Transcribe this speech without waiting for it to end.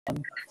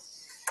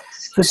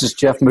This is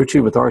Jeff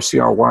Mucci with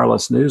RCR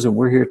Wireless News, and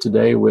we're here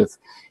today with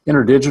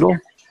Interdigital.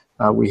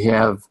 We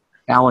have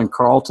Alan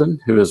Carlton,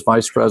 who is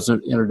Vice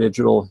President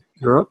Interdigital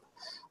Europe.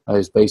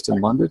 He's based in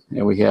London.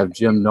 And we have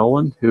Jim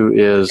Nolan, who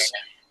is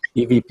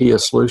EVP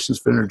Solutions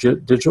for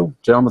Interdigital.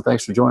 Gentlemen,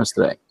 thanks for joining us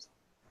today.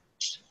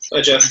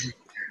 Hi, Jeff.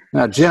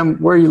 Now, Jim,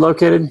 where are you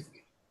located?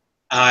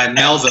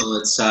 Melville.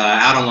 It's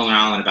out on Long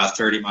Island, about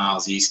 30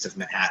 miles east of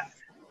Manhattan.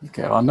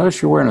 Okay, well, I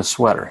notice you're wearing a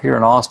sweater. Here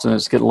in Austin,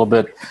 it's getting a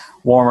little bit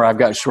warmer. I've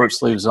got short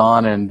sleeves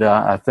on, and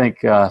I think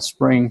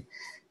spring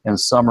and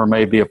summer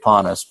may be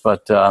upon us.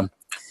 But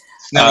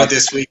no,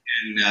 this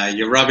weekend,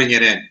 you're rubbing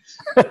it in.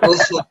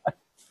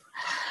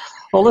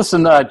 Well,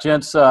 listen,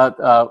 gents,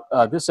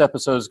 this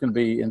episode is going to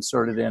be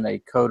inserted in a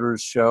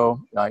Coders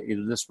show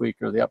either this week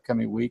or the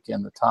upcoming week,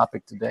 and the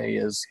topic today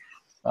is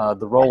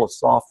the role of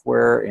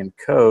software and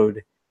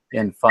code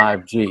in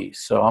 5G.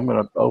 So I'm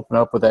going to open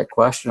up with that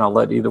question. I'll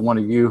let either one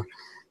of you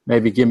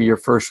maybe give me your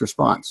first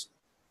response.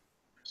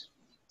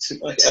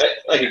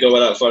 I could go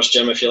with that first,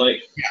 Jim, if you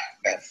like.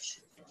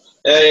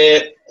 Yeah.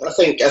 I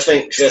think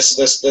this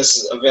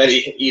is a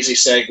very easy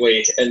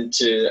segue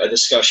into a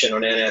discussion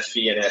on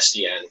NFV and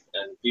SDN,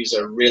 and these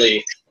are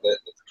really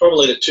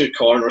probably the two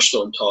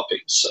cornerstone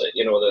topics.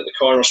 The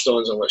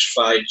cornerstones on which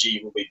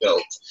 5G will be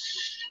built.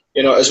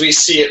 As we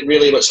see it,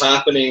 really what's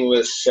happening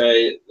with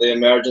the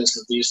emergence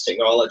of these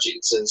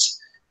technologies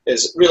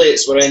is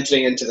we're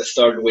entering into the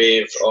third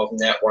wave of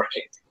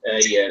networking.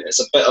 It's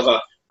a bit of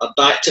a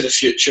back to the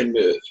future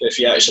move if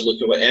you actually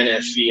look at what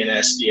NFV and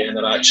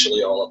SDN are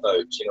actually all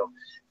about.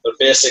 But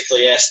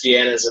basically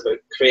SDN is about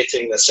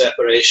creating the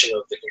separation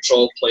of the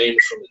control plane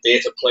from the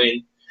data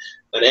plane,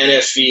 and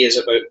NFV is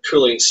about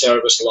pulling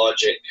service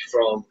logic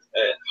from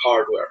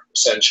hardware,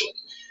 essentially.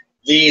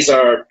 These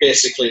are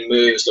basically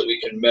moves that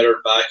we can mirror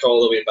back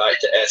all the way back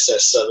to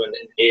SS7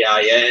 and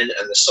AIN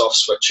and the soft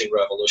switching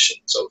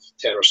revolutions of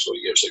 10 or so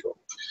years ago.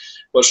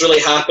 What's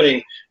really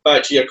happening,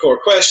 back to your core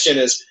question,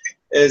 is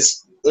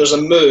there's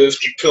a move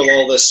to pull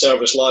all this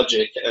service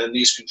logic and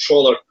these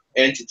controller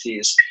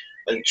entities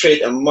and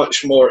create a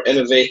much more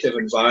innovative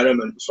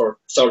environment for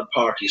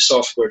third-party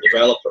software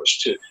developers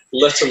to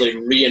literally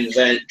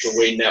reinvent the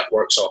way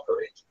networks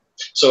operate.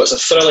 So it's a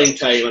thrilling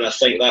time, and I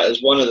think that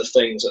is one of the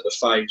things that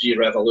the 5G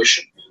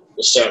revolution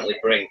will certainly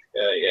bring,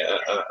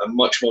 a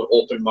much more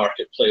open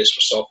marketplace for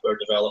software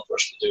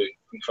developers to do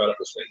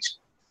incredible things.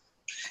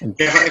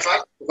 If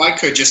I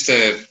could, just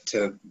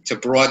to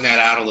broaden that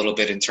out a little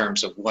bit in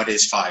terms of what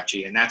is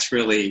 5G, and that's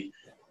really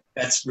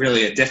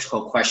a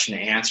difficult question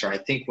to answer. I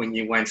think when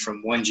you went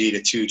from 1G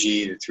to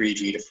 2G to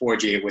 3G to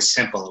 4G, it was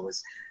simple. It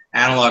was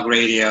analog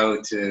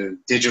radio to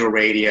digital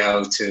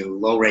radio to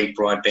low-rate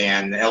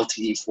broadband,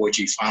 LTE,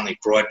 4G, finally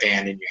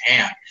broadband in your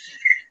hand.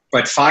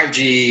 But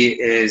 5G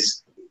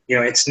is,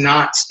 it's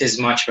not as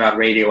much about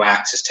radio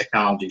access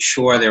technology.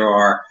 Sure, there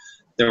are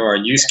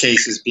use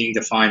cases being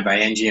defined by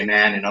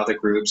NGMN and other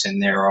groups,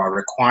 and there are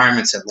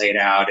requirements that laid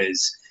out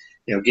as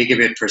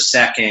gigabit per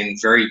second,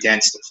 very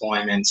dense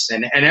deployments,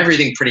 and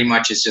everything pretty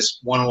much is just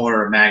one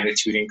order of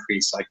magnitude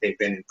increase like they've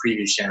been in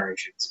previous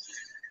generations.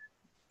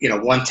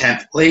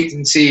 1/10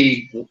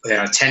 latency,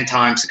 10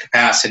 times the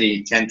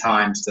capacity, 10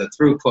 times the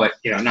throughput,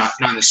 not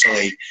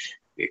necessarily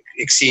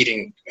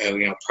exceeding,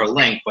 per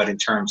link, but in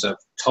terms of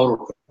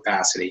total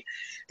capacity.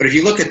 But if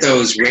you look at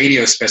those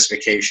radio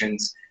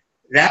specifications,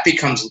 that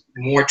becomes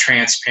more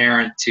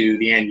transparent to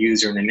the end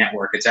user in the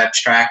network. It's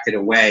abstracted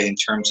away in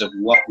terms of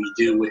what we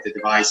do with the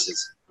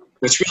devices.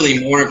 What's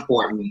really more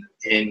important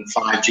in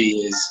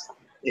 5G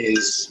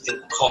is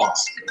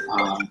cost.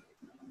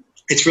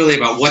 It's really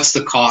about what's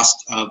the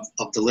cost of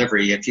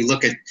delivery. If you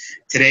look at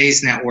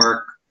today's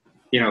network,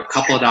 a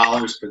couple of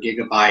dollars per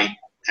gigabyte,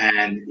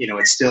 and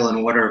it's still an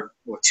order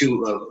or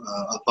two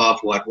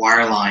above what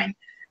wireline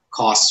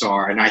costs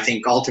are. And I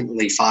think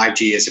ultimately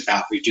 5G is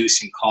about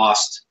reducing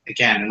cost,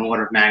 again, an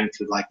order of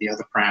magnitude like the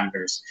other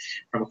parameters,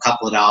 from a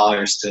couple of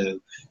dollars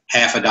to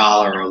half a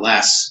dollar or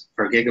less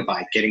per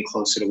gigabyte, getting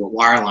closer to what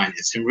wireline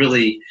is. And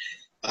really,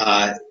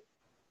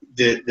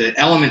 the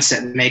elements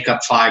that make up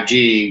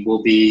 5G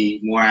will be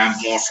more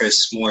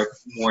amorphous, more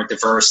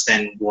diverse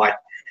than what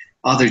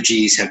other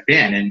Gs have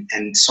been,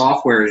 and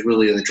software is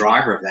really the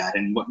driver of that.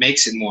 And what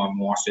makes it more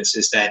amorphous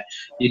is that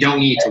you don't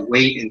need to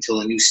wait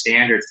until a new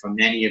standard for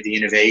many of the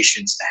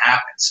innovations to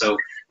happen. So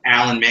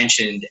Alan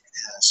mentioned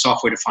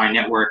software-defined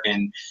network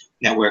and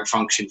network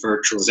function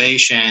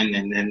virtualization,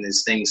 and then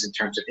there's things in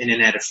terms of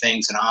Internet of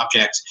Things and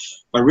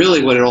objects. But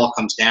really what it all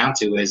comes down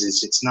to is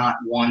it's not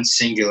one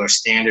singular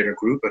standard or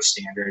group of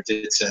standards.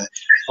 It's a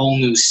whole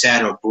new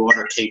set of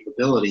broader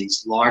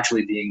capabilities,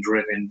 largely being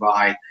driven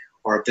by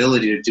our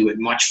ability to do it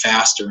much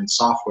faster in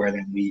software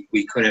than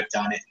we could have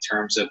done it in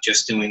terms of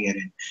just doing it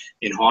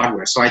in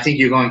hardware. So I think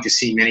you're going to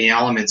see many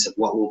elements of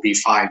what will be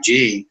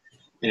 5G,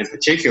 and in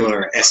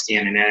particular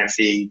SDN and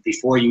NFV,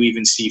 before you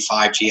even see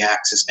 5G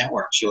access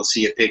networks. You'll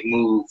see a big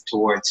move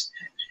towards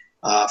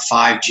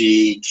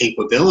 5G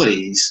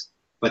capabilities,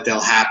 but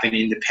they'll happen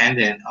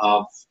independent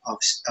of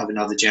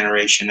another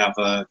generation of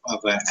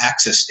an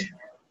access standard.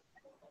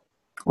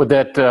 Would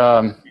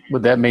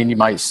that mean you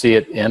might see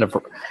it in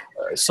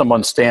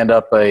someone stand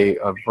up a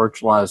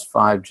virtualized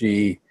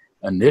 5G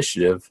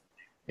initiative,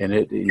 and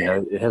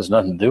it has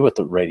nothing to do with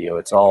the radio.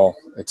 It's all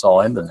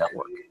in the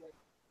network.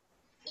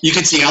 You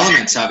can see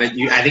elements of it.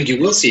 I think you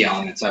will see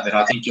elements of it.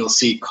 I think you'll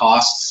see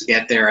costs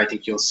get there. I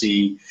think you'll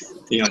see,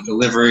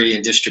 delivery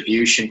and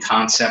distribution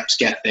concepts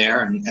get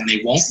there, and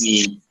they won't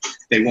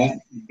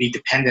be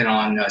dependent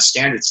on a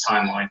standards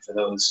timeline for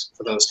those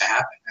to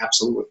happen.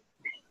 Absolutely.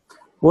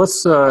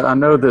 I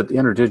know that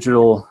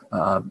Interdigital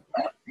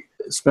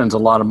spends a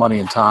lot of money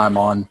and time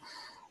on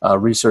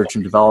research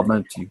and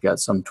development. You've got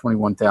some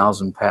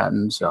 21,000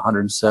 patents,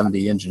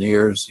 170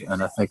 engineers,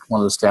 and I think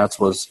one of the stats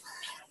was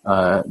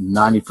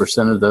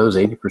 90% of those,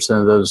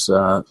 80% of those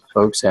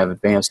folks have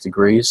advanced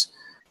degrees.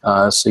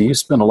 So you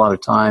spend a lot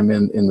of time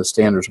in the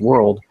standards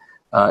world.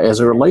 As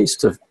it relates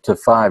to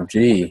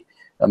 5G,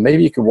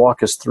 maybe you could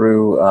walk us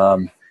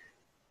through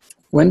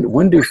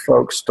when do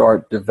folks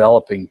start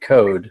developing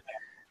code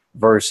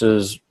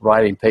versus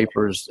writing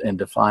papers and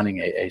defining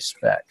a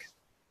spec?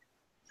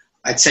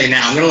 I'd say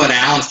now, I'm going to let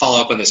Alan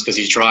follow up on this because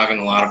he's driving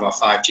a lot of our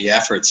 5G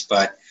efforts,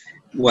 but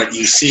what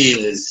you see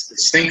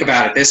is think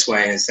about it this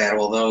way, is that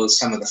although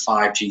some of the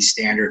 5G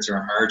standards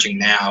are emerging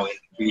now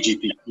in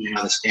UGP and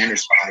other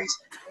standards bodies,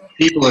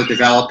 people are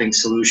developing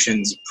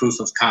solutions, proof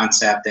of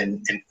concept,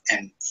 and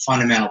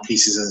fundamental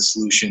pieces of the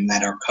solution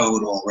that are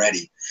code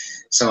already.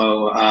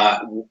 So,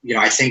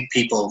 I think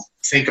people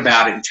think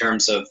about it in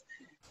terms of,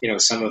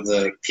 some of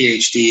the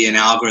PhD and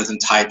algorithm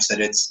types,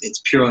 that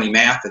it's purely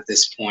math at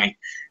this point.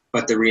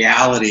 But the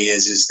reality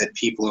is that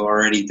people are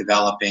already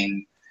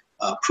developing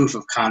proof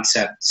of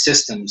concept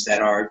systems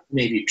that are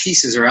maybe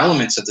pieces or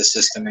elements of the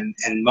system,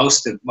 and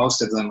most of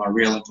them are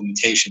real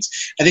implementations.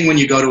 I think when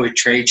you go to a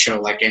trade show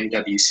like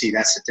NWC,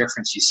 that's the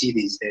difference you see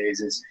these days,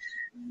 is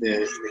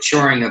the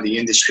maturing of the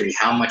industry.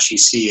 How much you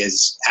see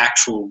is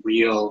actual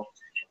real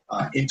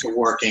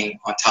interworking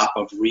on top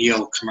of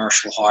real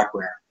commercial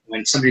hardware.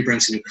 When somebody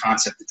brings a new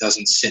concept, it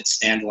doesn't sit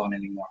standalone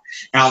anymore.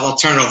 Now I'll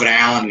turn it over to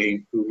Alan,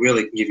 who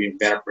really can give you a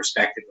better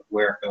perspective of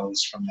where it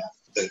goes from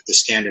the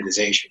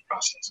standardization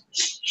process.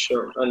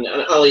 Sure, and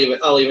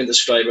I'll even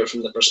describe it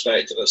from the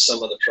perspective of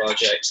some of the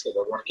projects that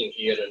we're working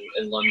here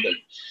in London.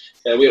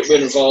 We're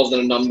involved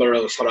in a number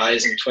of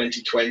Horizon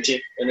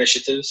 2020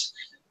 initiatives,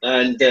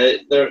 and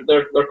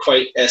they're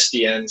quite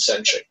SDN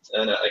centric.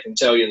 And I can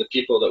tell you the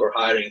people that we're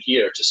hiring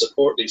here to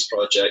support these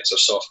projects are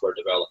software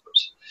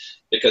developers,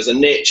 because the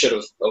nature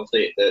of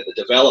the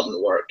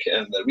development work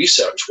and the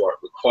research work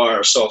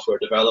requires software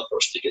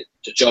developers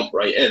to jump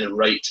right in and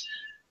write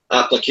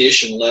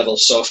application level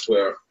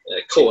software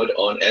code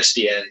on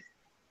SDN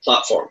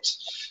platforms.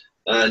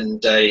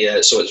 And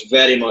so it's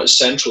very much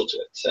central to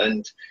it.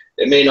 And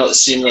it may not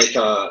seem like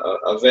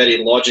a very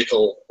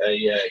logical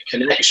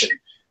connection,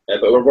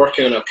 but we're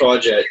working on a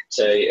project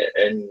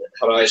in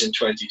Horizon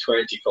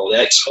 2020 called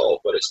X-Hall,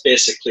 where it's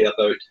basically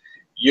about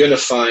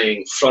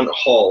unifying front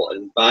haul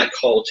and back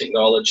haul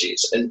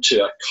technologies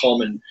into a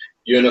common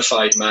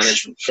unified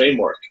management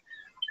framework.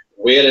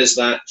 Where is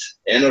that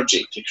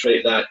energy to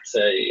create that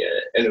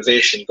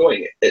innovation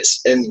going?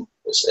 It's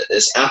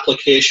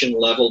application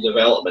level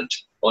development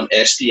on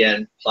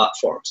SDN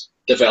platforms.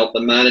 Develop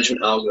the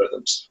management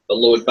algorithms, the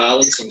load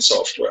balancing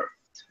software,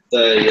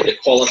 the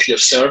quality of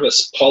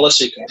service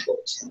policy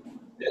controls.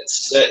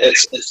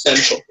 It's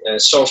central.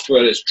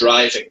 Software is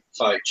driving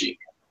 5G.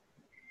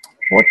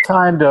 What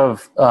kind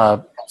of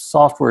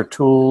software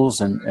tools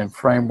and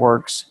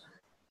frameworks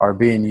are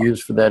being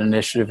used for that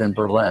initiative in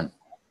Berlin?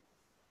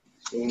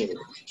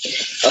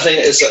 I think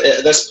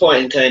at this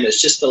point in time,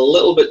 it's just a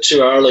little bit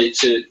too early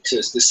to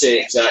say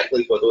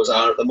exactly what those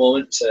are at the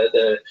moment.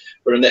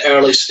 We're in the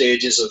early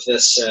stages of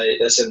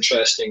this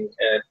interesting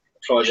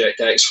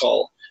project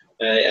X-Hall,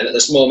 and at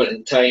this moment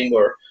in time,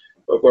 we're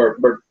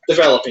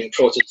developing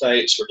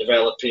prototypes. We're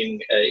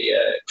developing a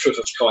proof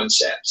of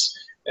concepts.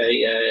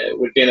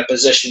 Would be in a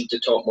position to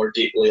talk more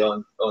deeply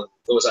on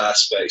those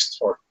aspects,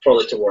 or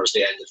probably towards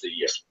the end of the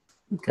year.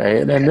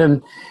 Okay, and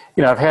then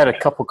I've had a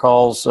couple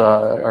calls.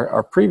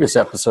 Our previous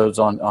episodes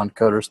on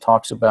Coders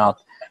talks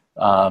about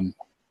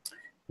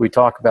we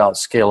talk about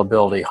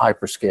scalability,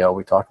 hyperscale.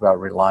 We talk about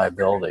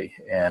reliability,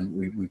 and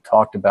we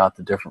talked about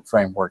the different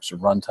frameworks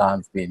of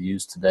runtimes being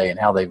used today and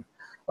how they've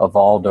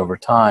evolved over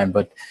time.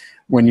 But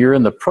when you're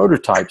in the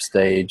prototype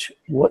stage,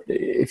 what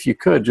if you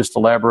could just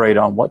elaborate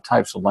on what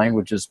types of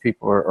languages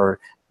people are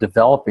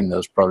developing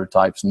those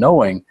prototypes,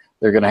 knowing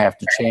they're going to have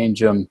to change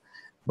them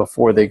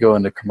before they go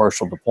into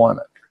commercial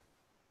deployment?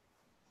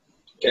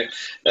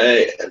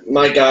 Okay,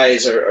 my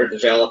guys are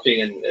developing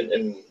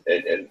in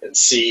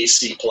C,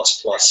 C++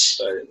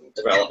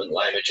 development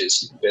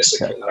languages.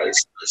 Basically, that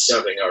is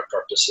serving our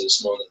purposes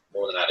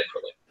more than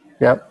adequately.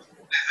 Yep.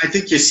 I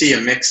think you see a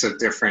mix of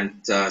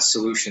different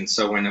solutions.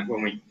 So when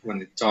we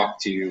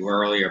talked to you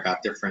earlier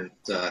about different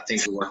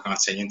things we work on,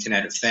 say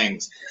Internet of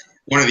Things,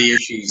 one of the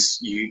issues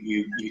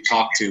you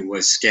talked to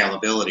was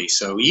scalability.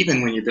 So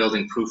even when you're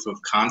building proof of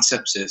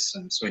concept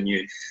systems, when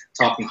you're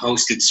talking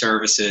hosted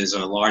services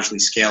or largely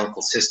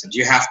scalable systems,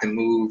 you have to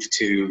move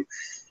to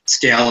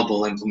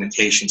scalable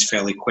implementations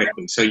fairly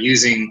quickly. So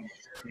using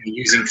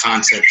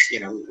concepts,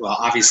 well,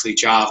 obviously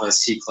Java,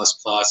 C++,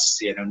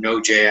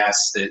 Node.js.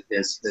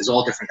 There's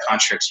all different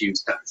constructs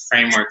used.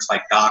 Frameworks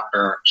like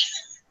Docker.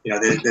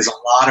 There's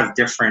a lot of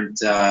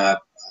different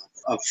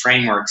of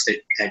frameworks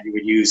that you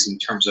would use in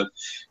terms of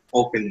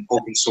open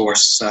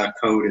source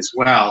code as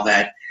well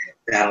that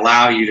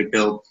allow you to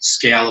build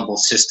scalable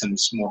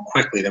systems more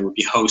quickly that would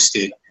be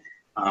hosted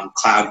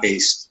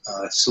cloud-based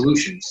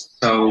solutions.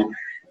 So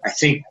I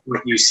think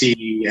what you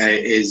see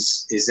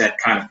is that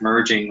kind of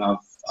merging of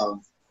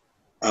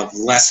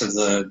less of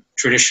the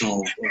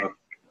traditional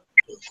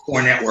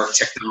core network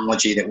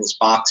technology that was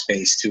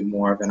box-based to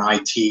more of an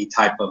IT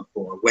type of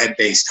or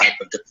web-based type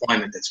of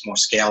deployment that's more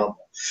scalable.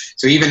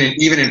 So even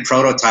in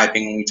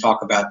prototyping, when we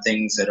talk about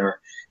things that are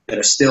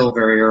still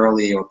very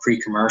early or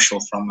pre-commercial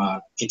from a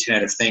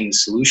Internet of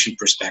Things solution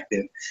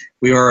perspective,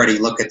 we already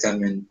look at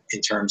them in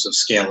terms of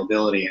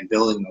scalability and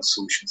building those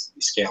solutions to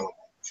be scalable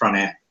front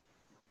end.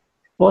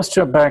 Well, let's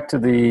jump back to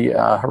the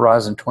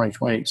Horizon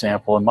 2020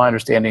 example. In my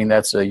understanding,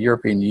 that's a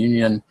European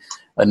Union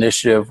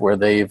initiative where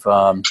they've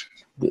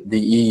the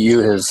EU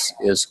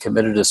is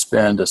committed to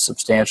spend a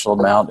substantial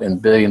amount in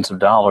billions of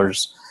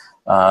dollars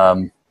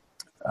on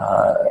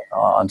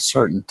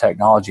certain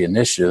technology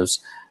initiatives.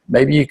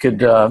 Maybe you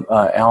could,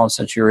 Alan,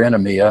 since you're in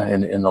EMEA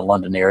in the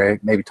London area,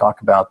 maybe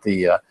talk about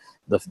the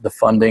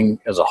funding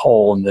as a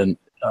whole, and then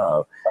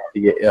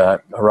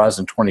the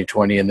Horizon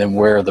 2020, and then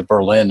where the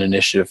Berlin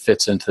initiative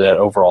fits into that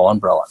overall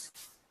umbrella.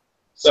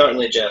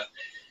 Certainly, Jeff.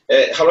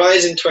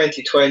 Horizon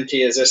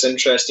 2020 is this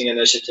interesting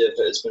initiative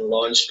that has been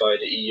launched by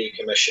the EU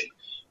Commission,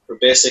 where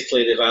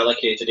basically they've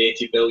allocated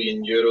 80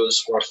 billion euros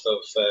worth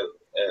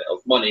of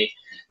money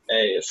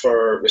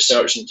for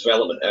research and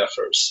development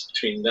efforts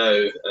between now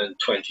and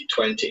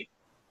 2020.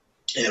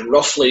 And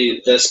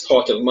roughly this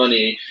pot of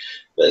money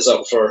that is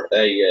up for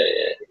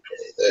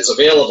is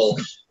available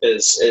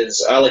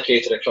is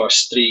allocated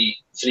across three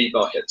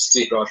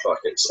broad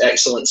buckets: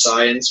 excellent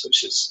science,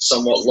 which is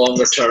somewhat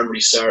longer term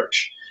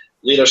research;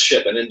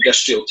 leadership and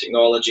industrial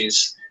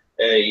technologies;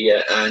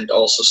 and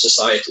also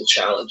societal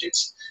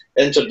challenges.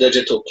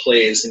 Interdigital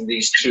plays in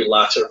these two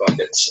latter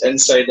buckets.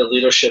 Inside the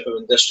leadership of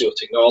industrial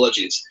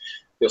technologies,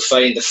 you'll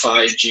find the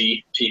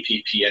 5G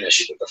PPP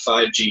initiative, the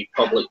 5G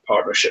Public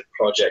Partnership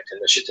Project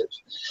initiative.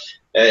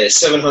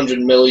 700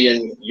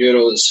 million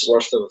euros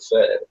worth of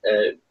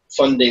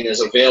funding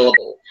is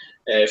available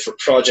for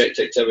project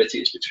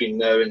activities between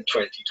now and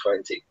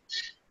 2020.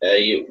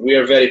 We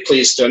are very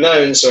pleased to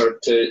announce, or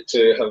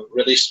to have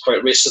released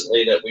quite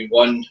recently, that we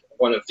won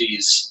one of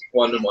these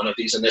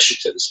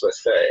initiatives with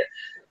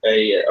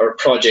our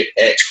Project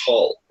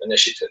X-Hall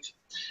initiative.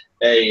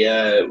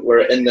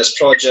 We're in this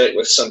project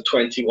with some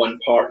 21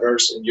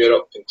 partners in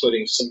Europe,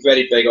 including some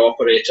very big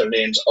operator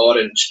names: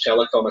 Orange,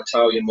 Telecom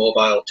Italia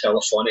Mobile,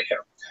 Telefonica.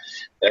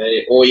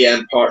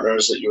 OEM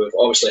partners that you have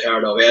obviously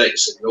heard of: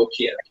 Ericsson,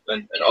 Nokia,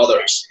 and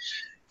others.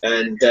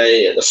 And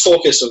the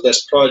focus of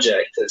this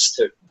project is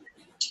to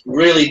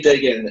really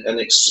dig in and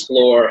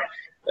explore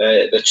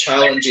the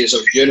challenges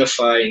of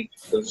unifying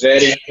the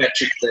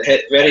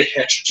very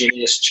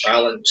heterogeneous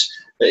challenge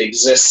that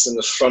exists in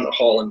the front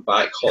hall and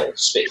back hall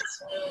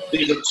space.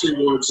 These are two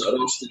words that are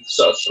often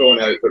sort of thrown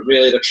out, but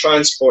really the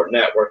transport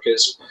network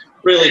is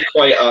really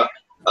quite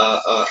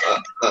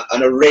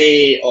an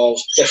array of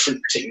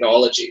different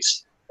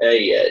technologies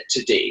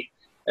today.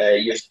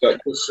 You've got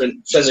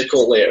different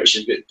physical layers,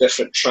 you've got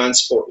different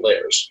transport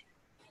layers.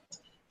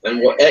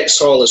 And what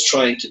X-Hall is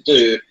trying to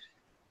do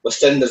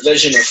within the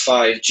vision of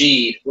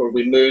 5G, where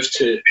we move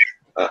to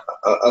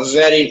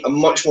a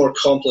much more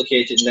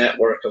complicated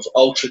network of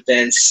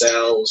ultra-dense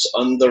cells,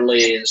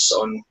 underlays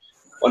on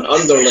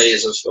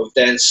underlays of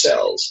dense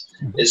cells,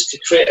 is to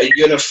create a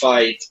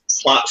unified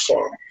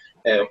platform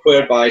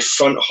whereby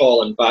front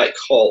haul and back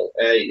haul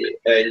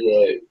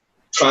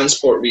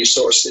transport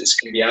resources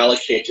can be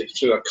allocated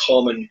through a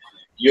common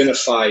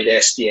unified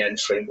SDN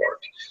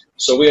framework.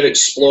 So we're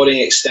exploring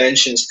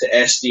extensions to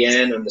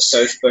SDN on the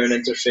southbound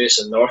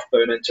interface and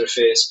northbound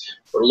interface.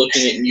 We're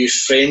looking at new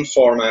frame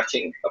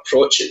formatting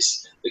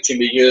approaches that can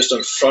be used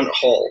on front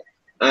haul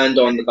and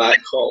on the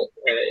back haul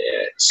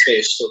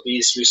space, so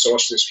these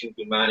resources can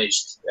be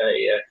managed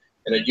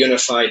in a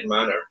unified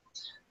manner.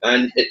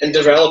 And in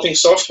developing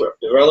software,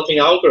 developing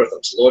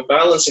algorithms, load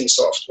balancing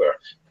software,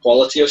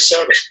 quality of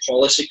service,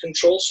 policy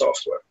control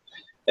software.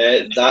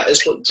 That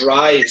is what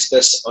drives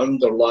this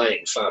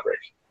underlying fabric.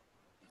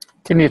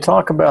 Can you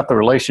talk about the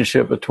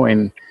relationship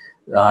between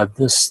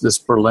this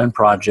Berlin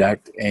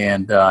project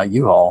and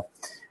U-Haul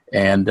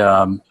and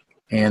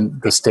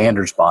the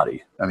standards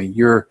body? I mean,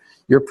 you're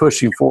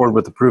pushing forward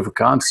with the proof of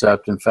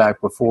concept, in fact,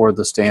 before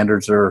the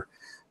standards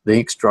the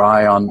ink's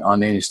dry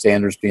on any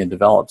standards being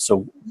developed.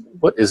 So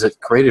what is it,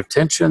 creative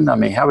tension? I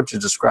mean, how would you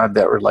describe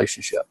that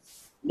relationship?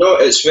 No,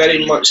 it's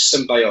very much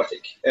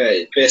symbiotic.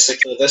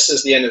 Basically, this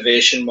is the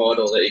innovation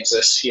model that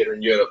exists here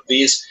in Europe.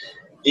 These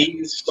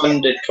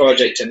funded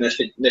project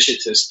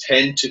initiatives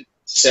tend to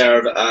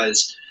serve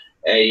as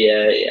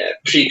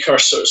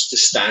precursors to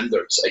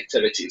standards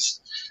activities.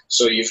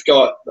 So you've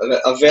got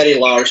a very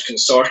large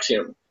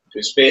consortium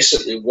who's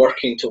basically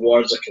working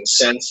towards a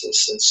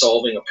consensus and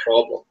solving a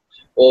problem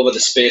over the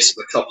space of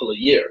a couple of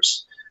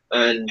years.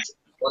 And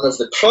one of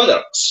the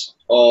products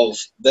of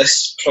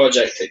this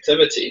project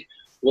activity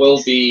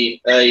will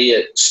be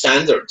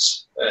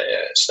standards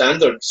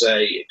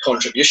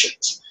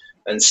contributions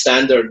and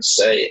standards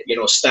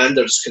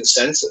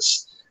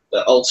consensus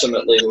that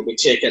ultimately will be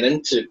taken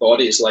into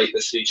bodies like the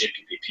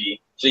 3GPP,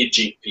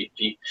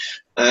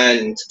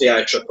 and the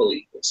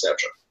IEEE, etc.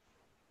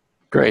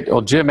 Great.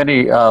 Well, Jim,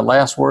 any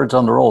last words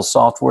on the role of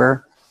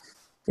software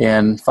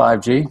in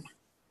 5G?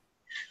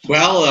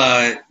 Well,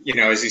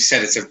 as you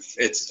said, it's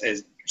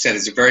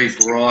a very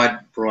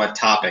broad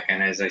topic,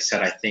 and as I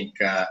said, I think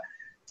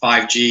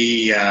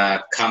 5G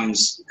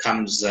comes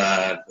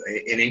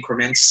in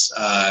increments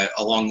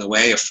along the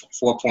way of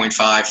 4.5,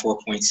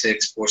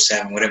 4.6,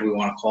 4.7, whatever we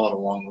want to call it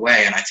along the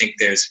way. And I think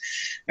there's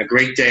a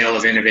great deal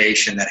of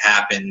innovation that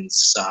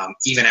happens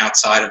even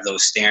outside of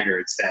those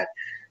standards that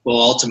will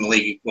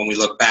ultimately, when we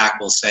look back,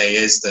 we'll say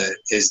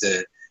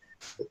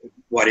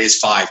what is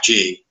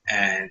 5G.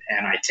 And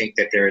I think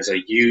that there is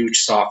a huge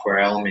software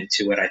element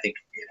to it. I think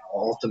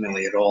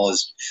ultimately it all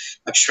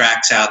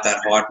abstracts out that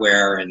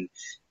hardware, and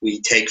we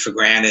take for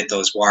granted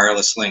those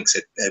wireless links.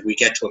 We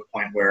get to a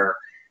point where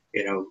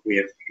we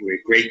have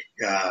great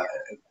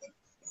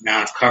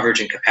amount of coverage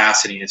and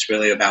capacity, and it's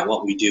really about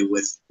what we do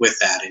with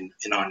that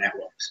in our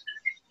networks.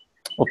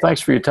 Well,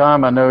 thanks for your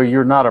time. I know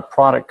you're not a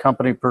product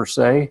company per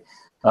se.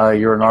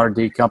 You're an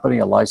R&D company,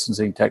 a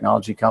licensing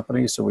technology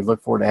company. So we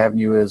look forward to having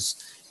you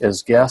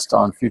as guest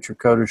on future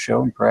Coders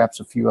Show and perhaps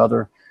a few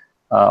other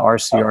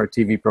RCR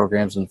TV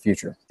programs in the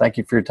future. Thank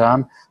you for your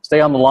time. Stay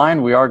on the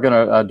line. We are going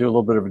to do a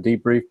little bit of a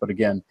debrief, but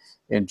again,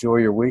 enjoy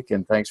your week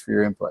and thanks for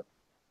your input.